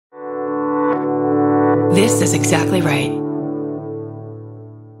This is exactly right.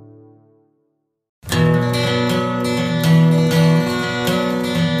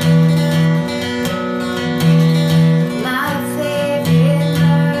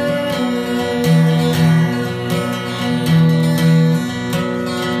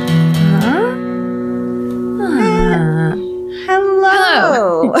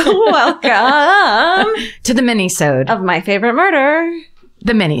 Welcome to the Minisode of My Favorite Murder.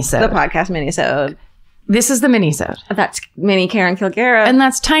 The Minisode. The podcast Minisode. This is the Minisode. That's Mini Karen Kilgariff. And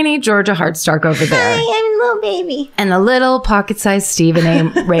that's tiny Georgia Hardstark over there. Hi, I'm a little baby. And the little pocket-sized Stephen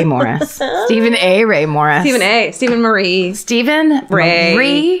A. Ray Morris. Stephen A. Ray Morris. Stephen Marie. Stephen Ray.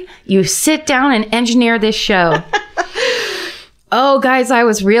 Marie, you sit down and engineer this show. Oh, guys, I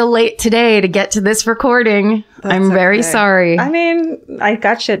was real late today to get to this recording. I'm very sorry. I mean, I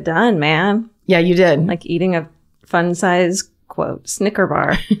got shit done, man. Yeah, you did. Like eating a fun-size, quote, Snicker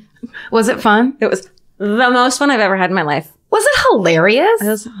bar. Was it fun? It was the most fun I've ever had in my life. Was it hilarious? It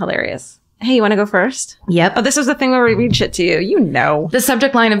was hilarious. Hey, you want to go first? Yep. Oh, this is the thing where we read shit to you. You know. The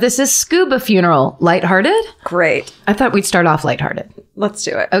subject line of this is Scuba Funeral. Lighthearted? Great. I thought we'd start off lighthearted. Let's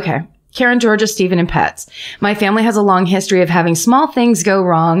do it. Okay. Karen, Georgia, Stephen, and pets. My family has a long history of having small things go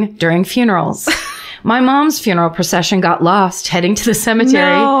wrong during funerals. My mom's funeral procession got lost heading to the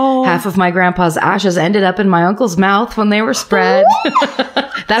cemetery. No. Half of my grandpa's ashes ended up in my uncle's mouth when they were spread.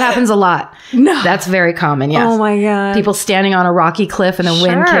 That happens a lot. No. That's very common, yes. Oh my God. People standing on a rocky cliff and the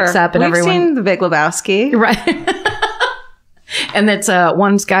wind kicks up and We've seen The Big Lebowski. Right. And that's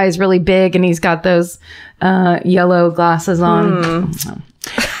one guy's really big and he's got those yellow glasses on.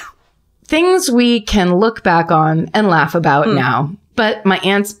 Things we can look back on and laugh about now. But my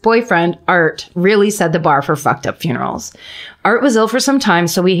aunt's boyfriend, Art, really set the bar for fucked up funerals. Art was ill for some time,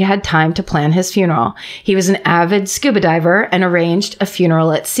 so we had time to plan his funeral. He was an avid scuba diver and arranged a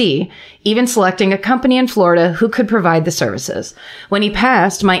funeral at sea, even selecting a company in Florida who could provide the services. When he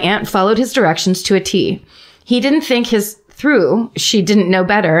passed, my aunt followed his directions to a T. He didn't think his through. She didn't know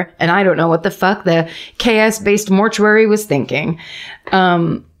better, and I don't know what the fuck the KS-based mortuary was thinking.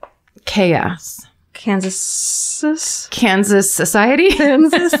 Chaos. Kansas Society?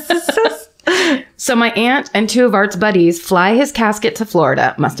 So my aunt and two of Art's buddies fly his casket to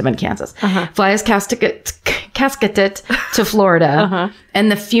Florida. Must have been Kansas. Fly his casket to Florida.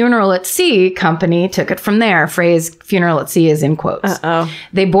 And the funeral at sea company took it from there. Phrase funeral at sea is in quotes.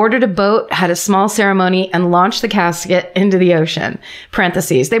 They boarded a boat, had a small ceremony, and launched the casket into the ocean.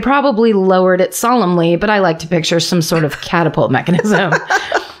 Parentheses. They probably lowered it solemnly, but I like to picture some sort of catapult mechanism.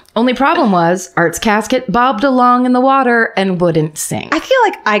 Only problem was Art's casket bobbed along in the water and wouldn't sink. I feel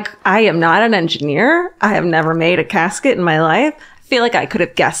like I am not an engineer. I have never made a casket in my life. I feel like I could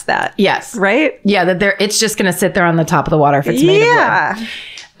have guessed that. Yes. Right? Yeah, that it's just going to sit there on the top of the water if it's made of wood.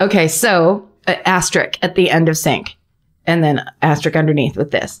 Okay, so asterisk at the end of sink. And then asterisk underneath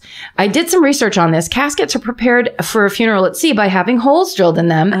with this. I did some research on this. Caskets are prepared for a funeral at sea by having holes drilled in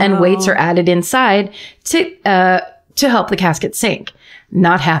them and weights are added inside to help the casket sink.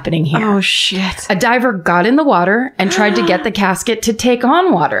 Not happening here. Oh, shit. A diver got in the water and tried to get the casket to take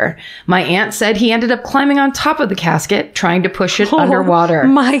on water. My aunt said he ended up climbing on top of the casket, trying to push it underwater.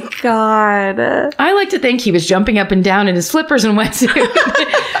 My God. I like to think he was jumping up and down in his flippers and wetsuit.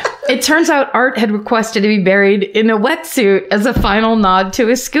 It turns out Art had requested to be buried in a wetsuit as a final nod to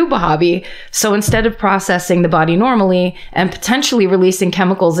his scuba hobby. So instead of processing the body normally and potentially releasing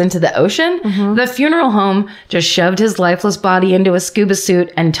chemicals into the ocean, the funeral home just shoved his lifeless body into a scuba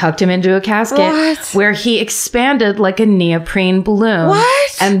suit and tucked him into a casket where he expanded like a neoprene balloon.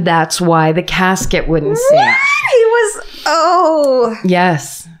 What? And that's why the casket wouldn't sink. He was,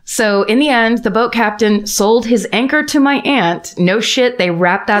 Yes. So in the end, the boat captain sold his anchor to my aunt. No shit, they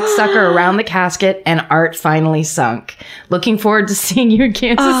wrapped that sucker around the casket and Art finally sunk. Looking forward to seeing you in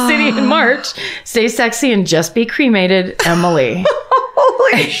Kansas City in March. Stay sexy and just be cremated, Emily.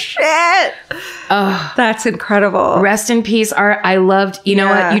 Holy shit. That's incredible. Rest in peace, Art. I loved, you know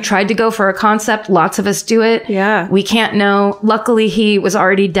what? You tried to go for a concept. Lots of us do it. Yeah. We can't know. Luckily, he was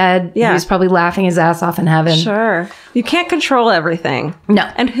already dead. Yeah. He was probably laughing his ass off in heaven. Sure. You can't control everything. No.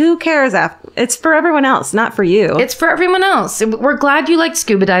 And who cares? It's for everyone else, not for you. It's for everyone else. We're glad you like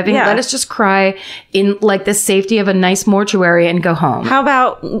scuba diving. Yeah. Let us just cry in like the safety of a nice mortuary and go home. How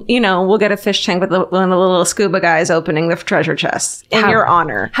about, we'll get a fish tank with one of the little scuba guys opening the treasure chests in your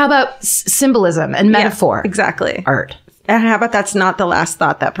honor. How about symbolism and metaphor? Yeah, exactly. Art. And how about that's not the last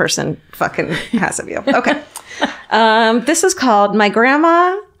thought that person fucking has of you? Okay. This is called My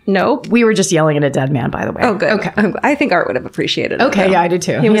Grandma. Nope. We were just yelling at a dead man, by the way. Oh, good. Okay. I think Art would have appreciated it. Okay, yeah, I did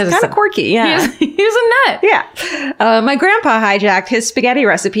too. He was kind of quirky, yeah. He was a nut. Yeah. My grandpa hijacked his spaghetti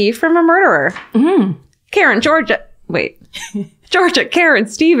recipe from a murderer. Karen, Georgia. Wait. Georgia, Karen,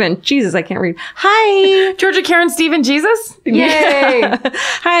 Stephen. Jesus, I can't read. Hi. Georgia, Karen, Stephen, Jesus? Yay. Yeah.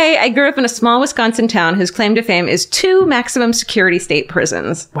 Hi. I grew up in a small Wisconsin town whose claim to fame is 2 maximum security state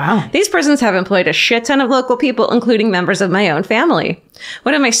prisons. Wow. These prisons have employed a shit ton of local people, including members of my own family.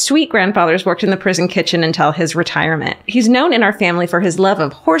 One of my sweet grandfathers worked in the prison kitchen until his retirement. He's known in our family for his love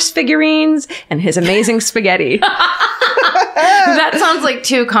of horse figurines and his amazing spaghetti. That sounds like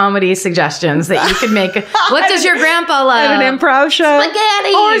 2 comedy suggestions that you could make. What does your grandpa love? At an improv show.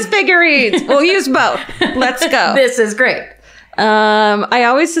 Spaghetti! Horse figurines. We'll use both. Let's go. This is great. I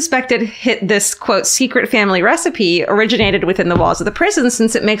always suspected this, quote, secret family recipe originated within the walls of the prison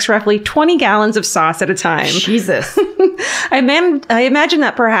since it makes roughly 20 gallons of sauce at a time. Jesus. I imagine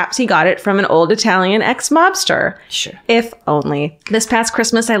that perhaps he got it from an old Italian ex-mobster. Sure. If only. This past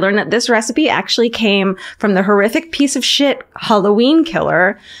Christmas, I learned that this recipe actually came from the horrific piece of shit Halloween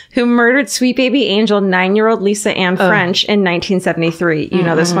killer who murdered sweet baby angel 9-year-old Lisa Ann French in 1973. You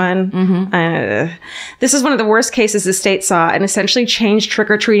know this one? Mm-hmm. This is one of the worst cases the state saw and essentially changed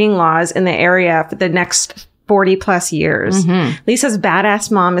trick-or-treating laws in the area for the next 40 plus years. Lisa's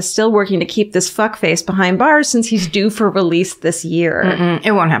badass mom is still working to keep this fuckface behind bars since he's due for release this year.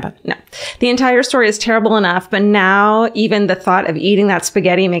 It won't happen. No. The entire story is terrible enough, but now even the thought of eating that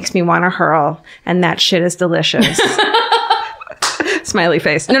spaghetti makes me want to hurl, and that shit is delicious. Smiley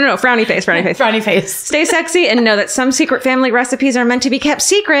face. No, frowny face, frowny face. Frowny face. Stay sexy and know that some secret family recipes are meant to be kept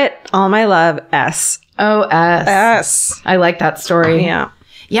secret. All my love, S. Oh, S. S. I like that story. Yeah.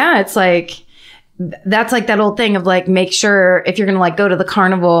 Yeah, it's like, that's like that old thing of like, make sure if you're going to like go to the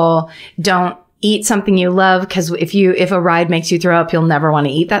carnival, don't eat something you love. Cause if a ride makes you throw up, you'll never want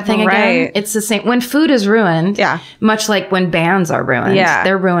to eat that thing again. It's the same. When food is ruined, much like when bands are ruined,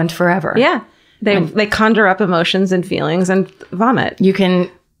 they're ruined forever. Yeah. They conjure up emotions and feelings and vomit.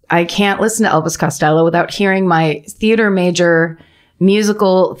 I can't listen to Elvis Costello without hearing my theater major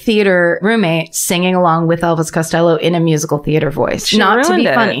musical theater roommate singing along with Elvis Costello in a musical theater voice. She Not to be ruined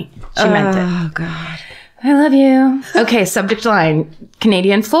it. funny. She meant it. Oh, God. I love you. Okay, subject line.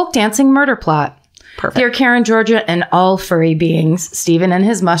 Canadian folk dancing murder plot. Perfect. Dear Karen, Georgia, and all furry beings, Stephen and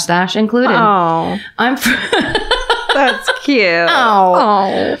his mustache included. Oh. That's cute.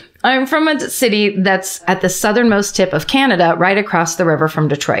 Oh. I'm from a city that's at the southernmost tip of Canada, right across the river from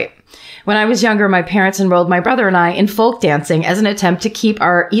Detroit. When I was younger, my parents enrolled my brother and I in folk dancing as an attempt to keep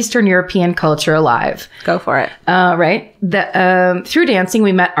our Eastern European culture alive. Go for it. Right. Through dancing,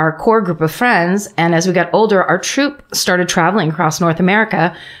 we met our core group of friends. And as we got older, our troupe started traveling across North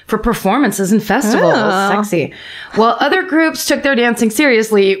America for performances and festivals. Oh. Sexy. While other groups took their dancing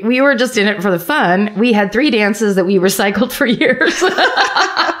seriously, we were just in it for the fun. We had 3 dances that we recycled for years.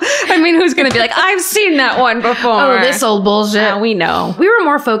 I mean, who's going to be like, I've seen that one before. Oh, this old bullshit. We know. We were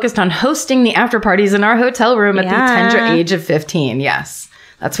more focused on hosting the after parties in our hotel room at the tender age of 15. Yes.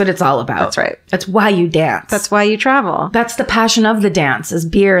 That's what it's all about. That's right. That's why you dance. That's why you travel. That's the passion of the dance, is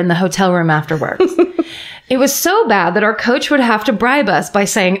beer in the hotel room afterwards. It was so bad that our coach would have to bribe us by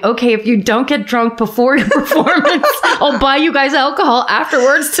saying, okay, if you don't get drunk before your performance, I'll buy you guys alcohol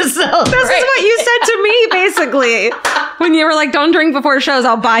afterwards to celebrate. This is what you said to me, basically. When you were like, don't drink before shows,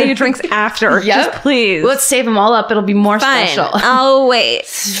 I'll buy you drinks after. Yep. Just please. Let's save them all up. It'll be more special. I'll wait.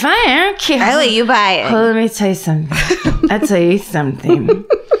 Fine. Okay. I'll let you buy it. Well, let me tell you something. I'll tell you something.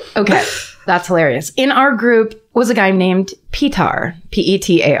 Okay. That's hilarious. In our group was a guy named Petar,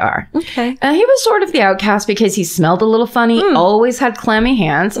 Petar. Okay. He was sort of the outcast because he smelled a little funny, always had clammy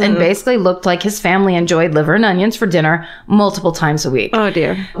hands, and basically looked like his family enjoyed liver and onions for dinner multiple times a week. Oh,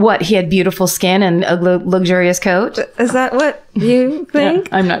 dear. What? He had beautiful skin and a luxurious coat? Is that what you think?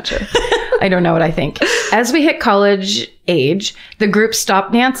 Yeah, I'm not sure. I don't know what I think. As we hit college age, the group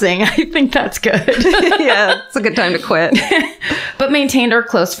stopped dancing. I think that's good. Yeah, it's a good time to quit. But maintained our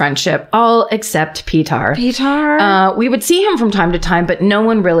close friendship, all except Petar. Petar? We would see him from time to time, but no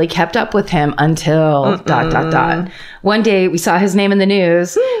one really kept up with him until ... One day we saw his name in the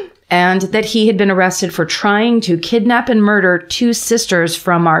news and that he had been arrested for trying to kidnap and murder 2 sisters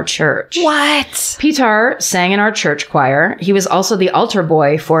from our church. What? Petar sang in our church choir. He was also the altar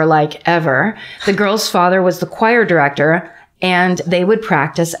boy for like ever. The girl's father was the choir director and they would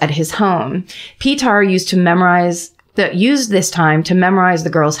practice at his home. Petar used this time to memorize the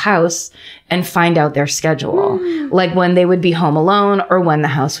girl's house and find out their schedule, like when they would be home alone or when the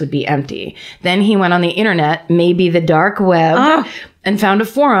house would be empty. Then he went on the internet, maybe the dark web, and found a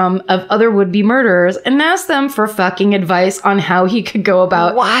forum of other would-be murderers and asked them for fucking advice on how he could go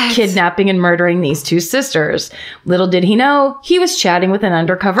about kidnapping and murdering these two sisters. Little did he know, he was chatting with an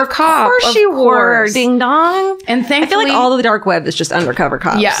undercover cop. Of course you were, ding dong. And thankfully, I feel like all of the dark web is just undercover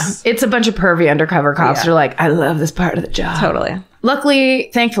cops. Yeah, it's a bunch of pervy undercover cops who are like, I love this part of the job. Totally.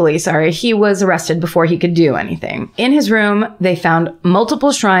 Thankfully, he was arrested before he could do anything. In his room, they found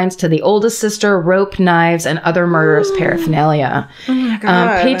multiple shrines to the oldest sister, rope, knives, and other murderous paraphernalia. Oh my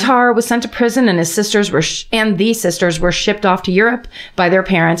God. Petar was sent to prison, and his sisters were shipped off to Europe by their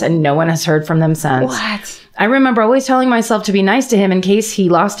parents, and no one has heard from them since. What? I remember always telling myself to be nice to him in case he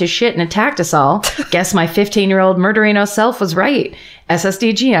lost his shit and attacked us all. Guess my 15-year-old murderino self was right.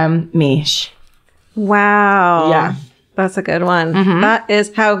 SSDGM, Mish. Wow. Yeah. That's a good one. That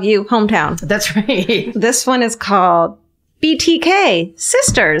is how you hometown. That's right. This one is called BTK,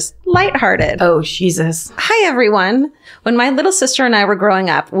 Sisters, Lighthearted. Oh, Jesus. Hi, everyone. When my little sister and I were growing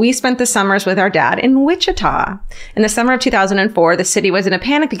up, we spent the summers with our dad in Wichita. In the summer of 2004, the city was in a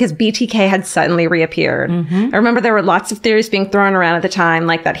panic because BTK had suddenly reappeared. I remember there were lots of theories being thrown around at the time,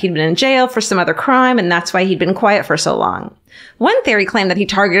 like that he'd been in jail for some other crime, and that's why he'd been quiet for so long. One theory claimed that he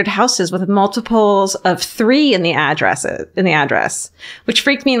targeted houses with multiples of 3 in the address, which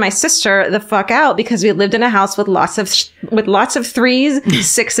freaked me and my sister the fuck out because we lived in a house with lots of 3s,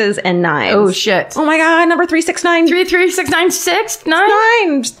 6s, and 9s. Oh, shit. Oh my God, number 369.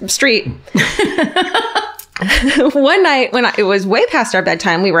 33696 Street. One night when it was way past our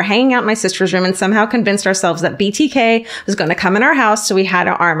bedtime, we were hanging out in my sister's room and somehow convinced ourselves that BTK was going to come in our house, so we had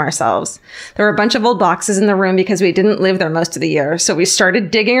to arm ourselves. There were a bunch of old boxes in the room because we didn't live there most of the year, so we started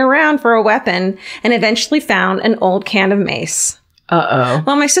digging around for a weapon and eventually found an old can of mace. Uh-oh.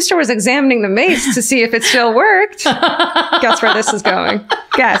 Well, my sister was examining the mace to see if it still worked. Guess where this is going.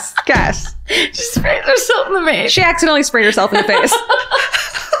 Guess. She sprayed herself in the mace. She accidentally sprayed herself in the face.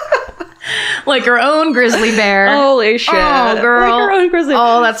 Like her own grizzly bear. Holy shit. Oh, girl. Like her own grizzly.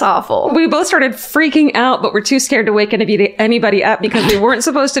 Oh, that's awful. We both started freaking out, but we're too scared to wake anybody up because we weren't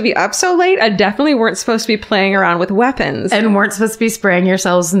supposed to be up so late and definitely weren't supposed to be playing around with weapons. And weren't supposed to be spraying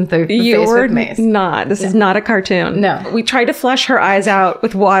yourselves in the face with mace. Not. This is not a cartoon. No. We tried to flush her eyes out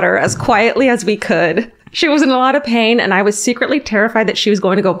with water as quietly as we could. She was in a lot of pain, and I was secretly terrified that she was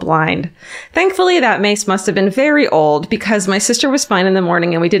going to go blind. Thankfully, that mace must have been very old because my sister was fine in the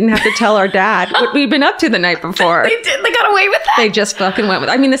morning, and we didn't have to tell our dad what we'd been up to the night before. They did. They got away with that. They just fucking went with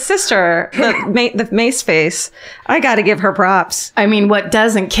it. I mean, the sister, the mace face, I got to give her props. I mean, what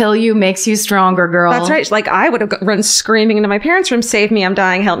doesn't kill you makes you stronger, girl. That's right. Like, I would have run screaming into my parents' room, save me, I'm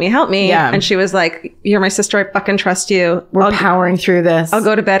dying, help me, help me. Yeah. And she was like, you're my sister, I fucking trust you. We're powering through this. I'll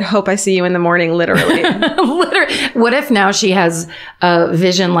go to bed, hope I see you in the morning, literally. Literally. What if now she has a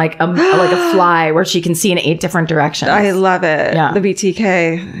vision like a fly where she can see in 8 different directions? I love it. Yeah. The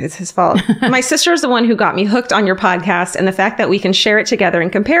BTK, it's his fault. My sister is the one who got me hooked on your podcast, and the fact that we can share it together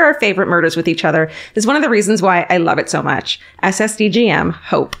and compare our favorite murders with each other is one of the reasons why I love it so much. SSDGM,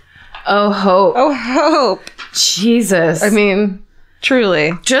 hope. Oh, hope. Oh, hope. Jesus. I mean,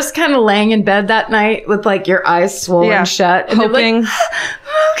 truly. Just kind of laying in bed that night with like your eyes swollen shut. And hoping. Like,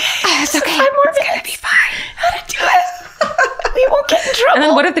 okay. It's okay. 5 more minutes. It's going to be fine. How to do it. We won't get in trouble. And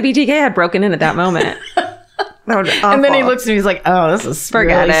then what if the BTK had broken in at that moment? And then he looks at me, he's like, oh, this is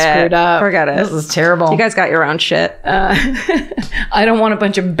screwed up. Forget it. This is terrible. You guys got your own shit. I don't want a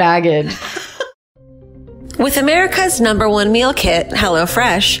bunch of baggage. With America's #1 meal kit,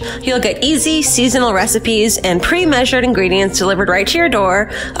 HelloFresh, you'll get easy, seasonal recipes and pre-measured ingredients delivered right to your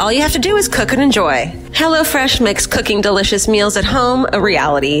door. All you have to do is cook and enjoy. HelloFresh makes cooking delicious meals at home a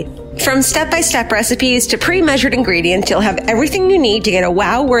reality. From step-by-step recipes to pre-measured ingredients, you'll have everything you need to get a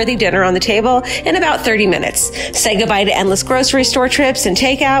wow-worthy dinner on the table in about 30 minutes. Say goodbye to endless grocery store trips and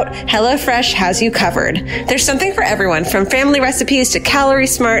takeout. HelloFresh has you covered. There's something for everyone, from family recipes to calorie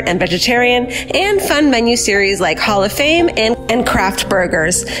smart and vegetarian, and fun menu series like Hall of Fame and craft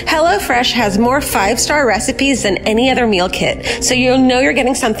burgers. HelloFresh has more 5-star recipes than any other meal kit, so you'll know you're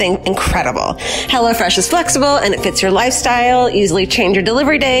getting something incredible. HelloFresh is flexible and it fits your lifestyle. Easily change your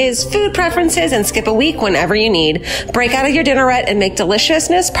delivery days, food preferences, and skip a week whenever you need. Break out of your dinner rut and make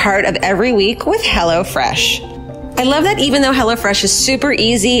deliciousness part of every week with HelloFresh. I love that even though HelloFresh is super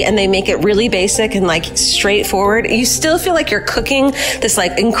easy and they make it really basic and like straightforward, you still feel like you're cooking this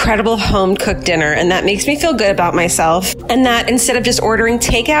like incredible home cooked dinner. And that makes me feel good about myself. And that instead of just ordering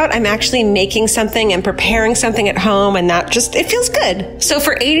takeout, I'm actually making something and preparing something at home, and that just, it feels good. So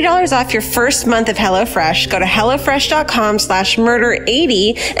for $80 off your first month of HelloFresh, go to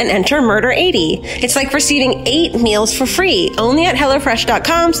HelloFresh.com/murder80 and enter murder80. It's like receiving 8 meals for free only at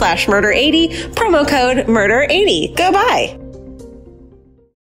HelloFresh.com/murder80, promo code murder80. Go buy.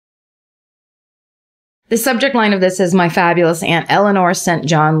 The subject line of this is, my fabulous Aunt Eleanor sent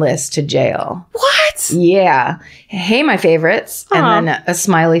John List to jail. What? Yeah. Hey, my favorites. And then a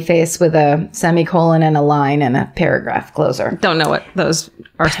smiley face with a semicolon and a line and a paragraph closer. Don't know what those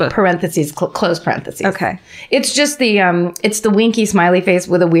are supposed to Parentheses, close parentheses. Okay. It's just it's the winky smiley face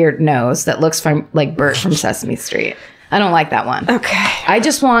with a weird nose that looks like Bert from Sesame Street. I don't like that one. Okay. I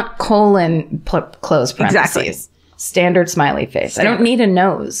just want colon close parentheses. Exactly. Standard smiley face. I don't need a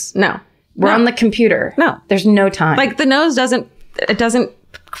nose. No. We're on the computer. No. There's no time. Like the nose doesn't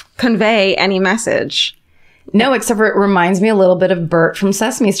convey any message. No, except for it reminds me a little bit of Bert from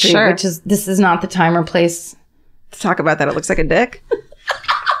Sesame Street, which is, this is not the time or place. To talk about that, it looks like a dick.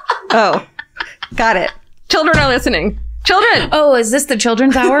 Oh, got it. Children are listening. Children. Oh, is this the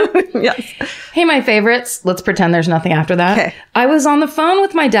children's hour? Yes. Hey, my favorites. Let's pretend there's nothing after that. Okay. I was on the phone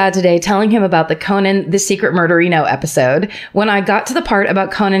with my dad today telling him about the Conan the Secret Murderino episode. When I got to the part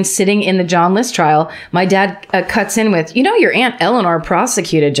about Conan sitting in the John List trial, my dad cuts in with, you know, your Aunt Eleanor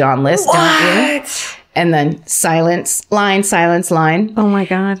prosecuted John List, don't you? And then silence, line. Oh my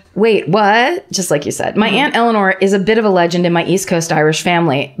God. Wait, what? Just like you said. My Aunt Eleanor is a bit of a legend in my East Coast Irish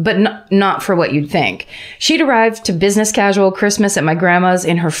family, but not for what you'd think. She'd arrived to business casual Christmas at my grandma's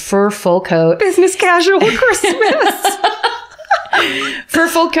in her fur full coat. Business casual Christmas. Fur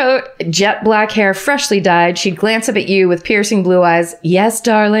full coat, jet black hair, freshly dyed. She'd glance up at you with piercing blue eyes. Yes,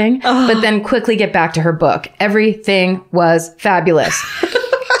 darling. But then quickly get back to her book. Everything was fabulous.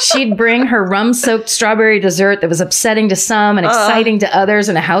 She'd bring her rum-soaked strawberry dessert that was upsetting to some and exciting to others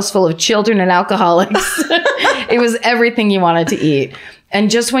in a house full of children and alcoholics. It was everything you wanted to eat. And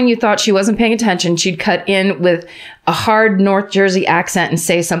just when you thought she wasn't paying attention, she'd cut in with a hard North Jersey accent and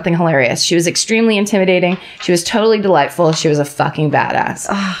say something hilarious. She was extremely intimidating. She was totally delightful. She was a fucking badass.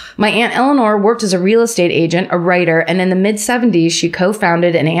 My Aunt Eleanor worked as a real estate agent, a writer, and in the mid-70s, she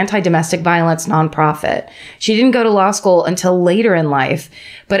co-founded an anti-domestic violence nonprofit. She didn't go to law school until later in life,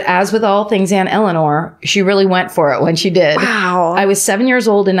 but as with all things Aunt Eleanor, she really went for it when she did. Wow. I was 7 years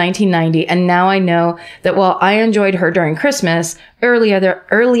old in 1990, and now I know that while I enjoyed her during Christmas, earlier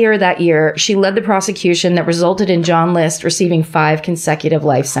that year, she led the prosecution that resulted in John List receiving 5 consecutive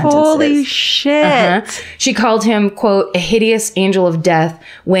life sentences. Holy shit. She called him, quote, a hideous angel of death,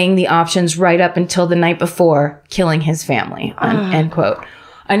 weighing the options right up until the night before, killing his family, end quote.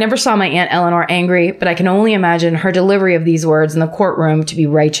 I never saw my Aunt Eleanor angry, but I can only imagine her delivery of these words in the courtroom to be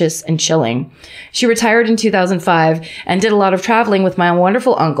righteous and chilling. She retired in 2005 and did a lot of traveling with my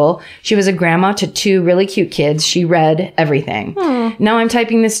wonderful uncle. She was a grandma to 2 really cute kids. She read everything. Now I'm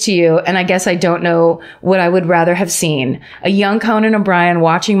typing this to you, and I guess I don't know what I would rather have seen. A young Conan O'Brien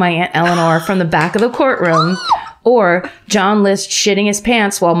watching my Aunt Eleanor from the back of the courtroom, or John List shitting his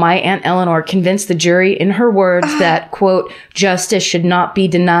pants while my Aunt Eleanor convinced the jury in her words that, quote, justice should not be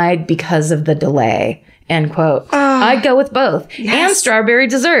denied because of the delay, end quote. I'd go with both. Yes. And strawberry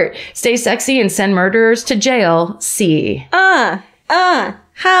dessert. Stay sexy and send murderers to jail. C. How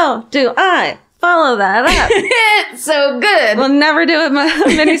do I follow that up? It's so good. We'll never do a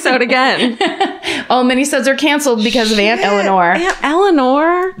Minisode again. All Minisodes are canceled because of Aunt Eleanor. Aunt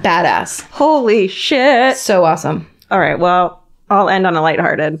Eleanor? Badass. Holy shit. So awesome. All right, well, I'll end on a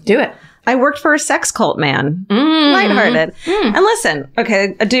lighthearted. Do it. I worked for a sex cult man. Lighthearted. And listen,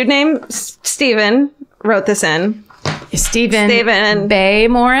 okay, a dude named Steven wrote this in. Stephen Bay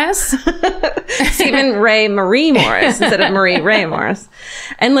Morris. Stephen Ray Marie Morris instead of Marie Ray Morris.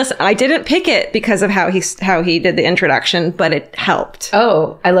 And listen, I didn't pick it because of how he did the introduction, but it helped.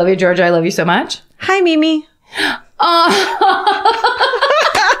 Oh, I love you, Georgia. I love you so much. Hi, Mimi.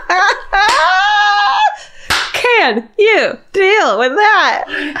 Can you deal with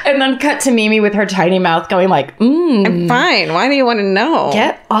that? And then cut to Mimi with her tiny mouth going like, I'm fine. Why do you want to know?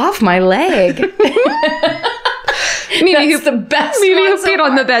 Get off my leg. Mimi, That's the best Mimi one who so peed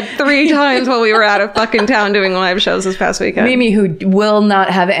on far. the bed 3 times while we were out of fucking town doing live shows this past weekend. Mimi, who will not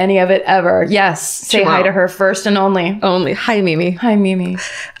have any of it ever. Yes. Say hi to her first and only. Only. Hi, Mimi. Hi, Mimi.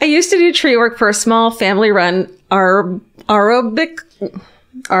 I used to do tree work for a small family-run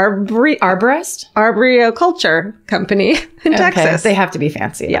Arborist? arboriculture company in Texas. Okay, they have to be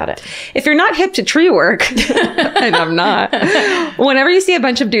fancy about it. If you're not hip to tree work, and I'm not, whenever you see a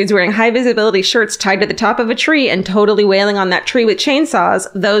bunch of dudes wearing high visibility shirts tied to the top of a tree and totally wailing on that tree with chainsaws,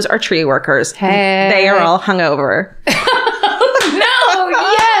 those are tree workers. Hey. They are all hungover. No,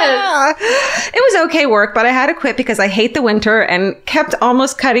 yes. It was okay work, but I had to quit because I hate the winter and kept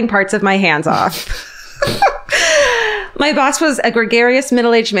almost cutting parts of my hands off. My boss was a gregarious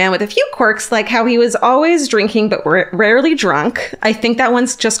middle-aged man with a few quirks, like how he was always drinking but rarely drunk. I think that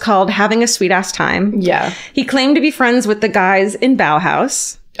one's just called having a sweet-ass time. Yeah. He claimed to be friends with the guys in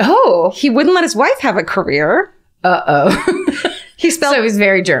Bauhaus. Oh. He wouldn't let his wife have a career. Uh-oh. So he's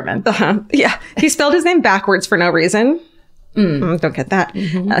very German. Yeah. He spelled his name backwards for no reason. Don't get that.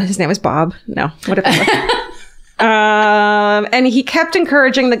 His name was Bob. No, whatever. And he kept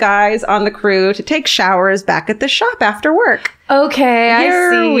encouraging the guys on the crew to take showers back at the shop after work. Okay, I see.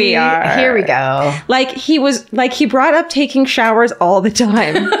 Here we are. Here we go. He brought up taking showers all the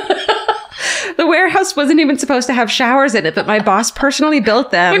time. The warehouse wasn't even supposed to have showers in it, but my boss personally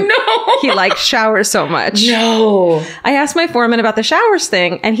built them. No. He liked showers so much. No. I asked my foreman about the showers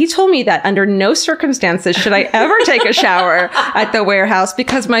thing, and he told me that under no circumstances should I ever take a shower at the warehouse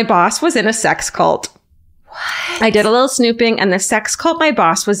because my boss was in a sex cult. What? I did a little snooping, and the sex cult my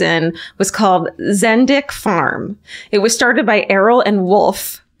boss was in was called Zendik Farm. It was started by Errol and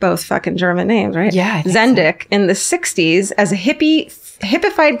Wolf, both fucking German names, right? Yeah. Zendik in the 60s as a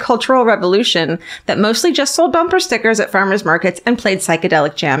hippified cultural revolution that mostly just sold bumper stickers at farmers markets and played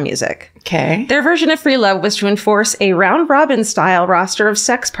psychedelic jam music. Okay. Their version of free love was to enforce a round-robin style roster of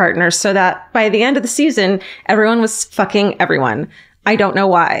sex partners so that by the end of the season, everyone was fucking everyone. I don't know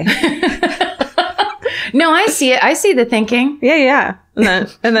why. No, I see it. I see the thinking. Yeah.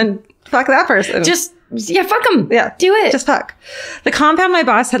 And then fuck that person. Yeah, fuck them. Yeah. Do it. Just fuck. The compound my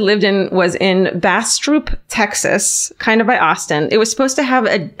boss had lived in was in Bastrop, Texas, kind of by Austin. It was supposed to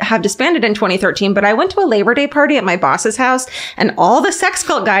have disbanded in 2013, but I went to a Labor Day party at my boss's house and all the sex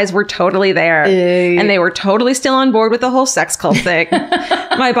cult guys were totally there. And they were totally still on board with the whole sex cult thing.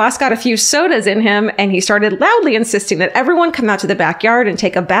 My boss got a few sodas in him and he started loudly insisting that everyone come out to the backyard and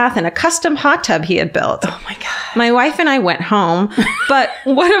take a bath in a custom hot tub he had built. Oh my God. My wife and I went home, but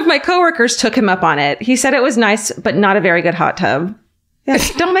one of my coworkers took him up on it. He said it was nice, but not a very good hot tub. Yeah,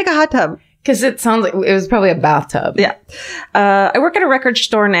 don't make a hot tub. Because it sounds like it was probably a bathtub. Yeah. I work at a record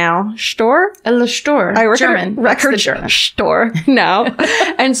store now. Store? A store. I work German. at a record store now.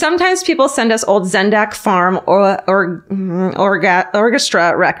 And sometimes people send us old Zendak Farm or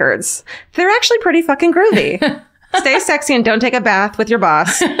Orchestra records. They're actually pretty fucking groovy. Stay sexy and don't take a bath with your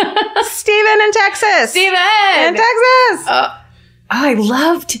boss. Steven in Texas. In Texas. I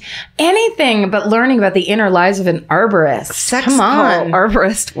loved anything but learning about the inner lives of an arborist. Come on.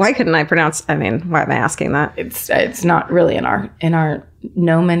 Arborist. Why couldn't I pronounce? I mean, why am I asking that? It's not really in our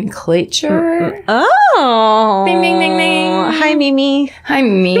nomenclature. Oh. Ding, ding, ding, ding. Hi, Mimi. Hi,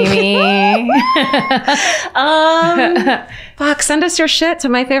 Mimi. Fuck, send us your shit to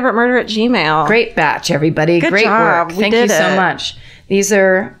myfavoritemurder@gmail. Great batch, everybody. Great job. work. Thank you so much. These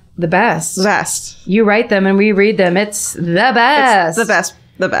are the best. You write them and we read them. It's the best. It's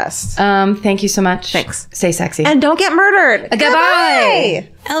the best. Thank you so much. Thanks. Stay sexy. And don't get murdered. Goodbye.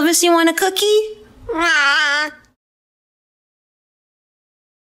 Elvis, you want a cookie?